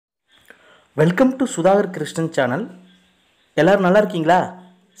Welcome to Sudhakar Krishnan channel. எல்லோரும் நல்லா இருக்கீங்களா?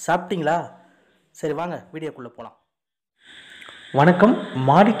 சாப்பிட்டீங்களா? சரி வாங்க வீடியோக்குள்ளே போகலாம். வணக்கம்.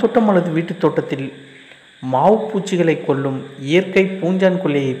 மாடி தோட்டம் அல்லது வீட்டு தோட்டத்தில் மாவு பூச்சிகளை கொல்லும் இயற்கை பூஞ்சான்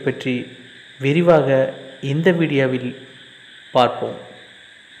கொல்லியை பற்றி விரிவாக இந்த வீடியோவில் பார்ப்போம்.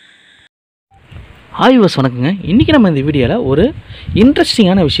 ஆய்வஸ் வணக்கங்க. இன்றைக்கி நம்ம இந்த வீடியோவில் ஒரு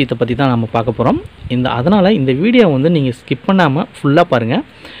இன்ட்ரெஸ்டிங்கான விஷயத்தை பற்றி தான் நம்ம பார்க்க போகிறோம். அதனால் இந்த வீடியோ நீங்கள் ஸ்கிப் பண்ணாமல் ஃபுல்லாக பாருங்கள்.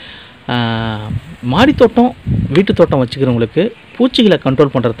 மாடி தோட்டம் வீட்டு தோட்டம் வச்சுக்கிறவங்களுக்கு பூச்சிகளை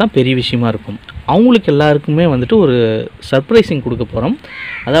கண்ட்ரோல் பண்ணுறது தான் பெரிய விஷயமா இருக்கும். அவங்களுக்கு எல்லாருக்குமே ஒரு சர்ப்ரைசிங் கொடுக்க போகிறோம்.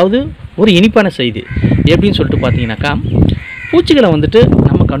 அதாவது ஒரு இனிப்பான செய்தி. எப்படின்னு சொல்லிட்டு பார்த்தீங்கன்னாக்கா, பூச்சிகளை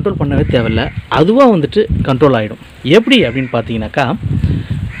நம்ம கண்ட்ரோல் பண்ணவே தேவையில்லை, அதுவாக கண்ட்ரோல் ஆகிடும். எப்படி அப்படின்னு பார்த்தீங்கன்னாக்கா,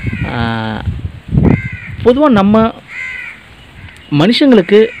 பொதுவாக நம்ம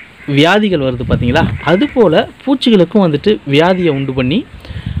மனுஷங்களுக்கு வியாதிகள் வருது பார்த்தீங்களா, அதுபோல் பூச்சிகளுக்கும் வியாதியை உண்டு பண்ணி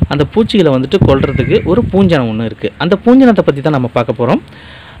அந்த பூச்சிகளை கொல்றதுக்கு ஒரு பூஞ்சனம் ஒன்று இருக்குது. அந்த பூஞ்சனத்தை பற்றி தான் நம்ம பார்க்க போகிறோம்.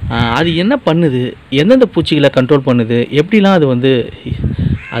 அது என்ன பண்ணுது, எந்தெந்த பூச்சிகளை கண்ட்ரோல் பண்ணுது, எப்படிலாம்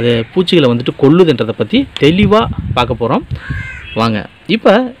அது பூச்சிகளை கொல்லுதுன்றதை பற்றி தெளிவாக பார்க்க போகிறோம். வாங்க.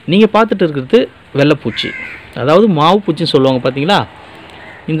 இப்போ நீங்கள் பார்த்துட்டு இருக்கிறது வெள்ளைப்பூச்சி, அதாவது மாவு பூச்சின்னு சொல்லுவாங்க பார்த்தீங்களா.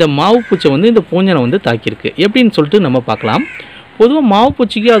 இந்த மாவு பூச்சை இந்த பூஞ்சனை தாக்கியிருக்கு. எப்படின்னு சொல்லிட்டு நம்ம பார்க்கலாம். பொதுவாக மாவு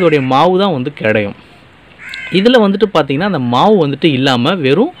பூச்சிக்கு அதோடைய மாவு தான் கிடையும். இதில் பார்த்திங்கன்னா அந்த மாவு இல்லாமல்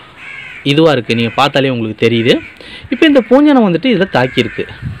வெறும் இதுவாக இருக்குது. நீங்கள் பார்த்தாலே உங்களுக்கு தெரியுது. இப்போ இந்த பூஞ்சனை இதில் தாக்கியிருக்கு.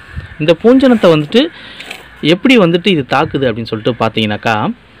 இந்த பூஞ்சனத்தை எப்படி இது தாக்குது அப்படின்னு சொல்லிட்டு பார்த்தீங்கன்னாக்கா,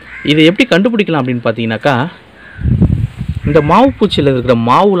 இதை எப்படி கண்டுபிடிக்கலாம் அப்படின்னு பார்த்தீங்கன்னாக்கா, இந்த மாவு பூச்சியில் இருக்கிற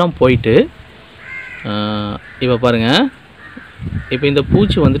மாவுலாம் போயிட்டு இப்போ பாருங்கள். இப்போ இந்த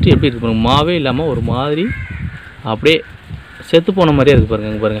பூச்சி எப்படி இருக்கு பாருங்கள், மாவே இல்லாமல் ஒரு மாதிரி அப்படியே செத்து போன மாதிரியே இருக்குது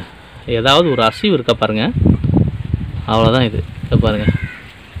பாருங்கள். இங்கே பாருங்கள், ஏதாவது ஒரு அசைவு இருக்கா பாருங்கள். அவ்வளோதான் இது. இதை பாருங்கள்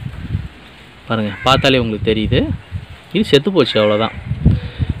பாருங்கள், பார்த்தாலே உங்களுக்கு தெரியுது. இது செத்து போச்சு, அவ்வளோதான்.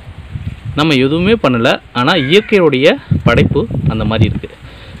 நம்ம எதுவுமே பண்ணலை, ஆனால் இயற்கையுடைய படைப்பு அந்த மாதிரி இருக்குது.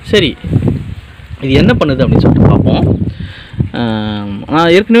 சரி, இது என்ன பண்ணுது அப்படின்னு சொல்லிட்டு பார்ப்போம்.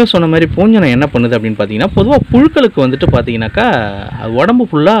 நான் ஏற்கனவே சொன்ன மாதிரி பூஞ்சனை என்ன பண்ணுது அப்படின்னு பார்த்தீங்கன்னா, பொதுவாக புழுக்களுக்கு பார்த்தீங்கன்னாக்கா அது உடம்பு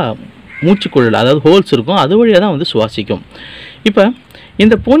ஃபுல்லாக மூச்சுக்குழல், அதாவது ஹோல்ஸ் இருக்கும், அது வழியாக தான் சுவாசிக்கும். இப்போ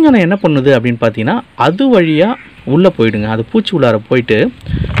இந்த பூஞ்சனை என்ன பண்ணுது அப்படின்னு பார்த்தீங்கன்னா, அது வழியாக உள்ளே போயிடுங்க. அது பூச்சி உள்ளார போயிட்டு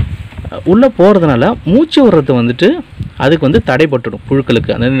உள்ளே போகிறதுனால மூச்சு விடுறது அதுக்கு தடைப்பட்டுடும்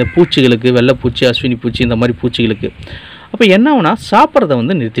புழுக்களுக்கு, அதாவது இந்த பூச்சிகளுக்கு, வெள்ளைப்பூச்சி, அஸ்வினி பூச்சி, இந்த மாதிரி பூச்சிகளுக்கு. அப்போ என்ன ஆகுனா,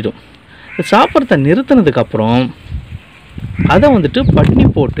 சாப்பிட்றத நிறுத்திடும். சாப்பிட்றத நிறுத்தினதுக்கப்புறம் அதை பண்ணி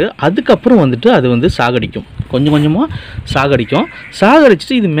போட்டு அதுக்கப்புறம் அது சாகடிக்கும். கொஞ்சம் கொஞ்சமாக சாகடிக்கும்.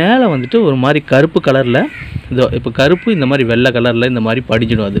 சாகடிச்சிட்டு இது மேலே இது மாதிரி கருப்பு கலரில், இப்போ கருப்பு இந்த மாதிரி வெள்ளை கலரில் இந்த மாதிரி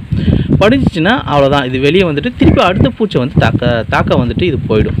படிஞ்சிடும். அது படிஞ்சிச்சுன்னா அவ்வளோதான். இது வெளியே திருப்பி அடுத்த பூச்சை தாக்க இது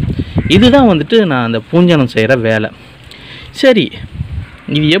போயிடும். இதுதான் நான் அந்த பூஞ்சனம் செய்கிற வேலை. சரி,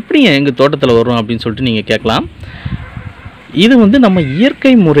 இது எப்படிங்க எங்கள் தோட்டத்தில் வரும் அப்படின்னு சொல்லிட்டு நீங்கள் கேட்கலாம். இது நம்ம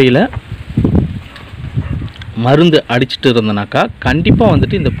இயற்கை முறையில் மருந்து அடிச்சுட்டு இருந்தனாக்கா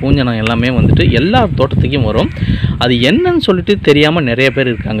கண்டிப்பாக இந்த பூஞ்சனம் எல்லாமே எல்லா தோட்டத்துக்கும் வரும். அது என்னன்னு சொல்லிட்டு தெரியாமல் நிறைய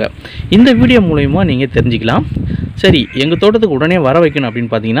பேர் இருக்காங்க. இந்த வீடியோ மூலயமா நீங்கள் தெரிஞ்சுக்கலாம். சரி, எங்கள் தோட்டத்துக்கு உடனே வர வைக்கணும்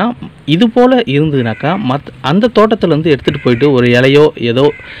அப்படின்னு பார்த்தீங்கன்னா, இது போல் இருந்ததுனாக்கா அந்த தோட்டத்தில் எடுத்துகிட்டு போயிட்டு ஒரு இலையோ ஏதோ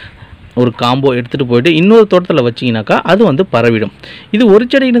ஒரு காம்போ எடுத்துகிட்டு போயிட்டு இன்னொரு தோட்டத்தில் வச்சிங்கனாக்கா அது பரவிடும். இது ஒரு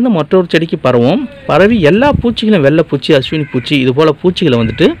செடியிலேருந்து மற்றொரு செடிக்கு பரவி எல்லா பூச்சிகளும், வெள்ளைப்பூச்சி, அஸ்வினி பூச்சி, இது போல் பூச்சிகளை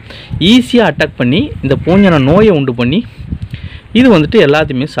ஈஸியாக அட்டாக் பண்ணி இந்த பூஞ்சன நோயை உண்டு பண்ணி இது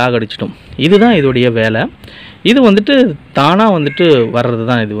எல்லாத்தையுமே சாகடிச்சிடும். இதுதான் இதோடைய வேலை. இது தானாக வர்றது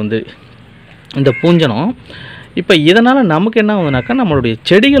தான் இது இந்த பூஞ்சனம். இப்போ இதனால் நமக்கு என்ன ஆகுதுனாக்கா, நம்மளுடைய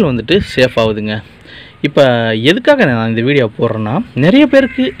செடிகள் சேஃப் ஆகுதுங்க. இப்போ எதுக்காக நான் இந்த வீடியோ போடுறேன்னா, நிறைய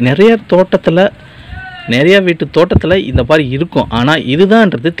பேருக்கு நிறைய வீட்டு தோட்டத்தில் இந்த மாதிரி இருக்கும், ஆனால்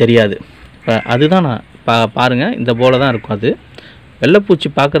இதுதான்றது தெரியாது. இப்போ அதுதான் நான் பாருங்கள், இந்த போல தான் இருக்கும். அது வெள்ளைப்பூச்சி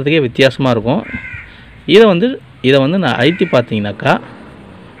பார்க்குறதுக்கே வித்தியாசமாக இருக்கும். இதை நான் அழுத்தி பார்த்தீங்கன்னாக்கா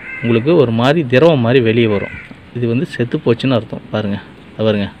உங்களுக்கு ஒரு மாதிரி திரவம் மாதிரி வெளியே வரும். இது செத்து போச்சுன்னு அர்த்தம். பாருங்கள்,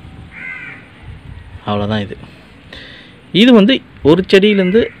 பாருங்க, அவ்வளோதான். இது ஒரு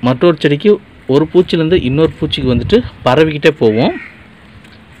செடியிலேருந்து மற்றொரு செடிக்கு, ஒரு பூச்சிலேருந்து இன்னொரு பூச்சிக்கு பரவிக்கிட்டே போவோம்.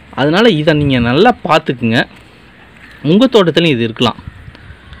 அதனால் இதை நீங்கள் நல்லா பார்த்துக்குங்க. உங்கள் தோட்டத்துலையும் இது இருக்கலாம்,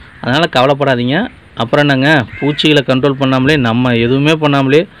 அதனால் கவலைப்படாதீங்க. அப்புறம் என்னங்க, பூச்சிகளை கண்ட்ரோல் பண்ணாமலே, நம்ம எதுவுமே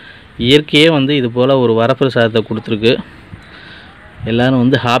பண்ணாமலே இயற்கையே இது போல் ஒரு வரப்பிரசாதத்தை கொடுத்துருக்கு.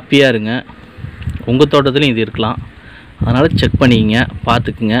 எல்லோரும் ஹாப்பியாக இருங்க. உங்கள் தோட்டத்துலையும் இது இருக்கலாம், அதனால் செக் பண்ணிக்கங்க,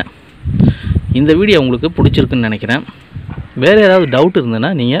 பார்த்துக்குங்க. இந்த வீடியோ உங்களுக்கு பிடிச்சிருக்குன்னு நினைக்கிறேன். வேறு ஏதாவது டவுட் இருந்ததுன்னா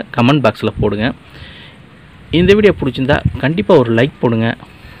நீங்கள் கமெண்ட் பாக்ஸில் போடுங்க. இந்த வீடியோ பிடிச்சிருந்தா கண்டிப்பாக ஒரு லைக் போடுங்க,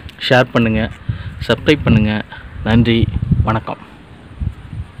 ஷேர் பண்ணுங்கள், சப்ஸ்கிரைப் பண்ணுங்கள். நன்றி, வணக்கம்.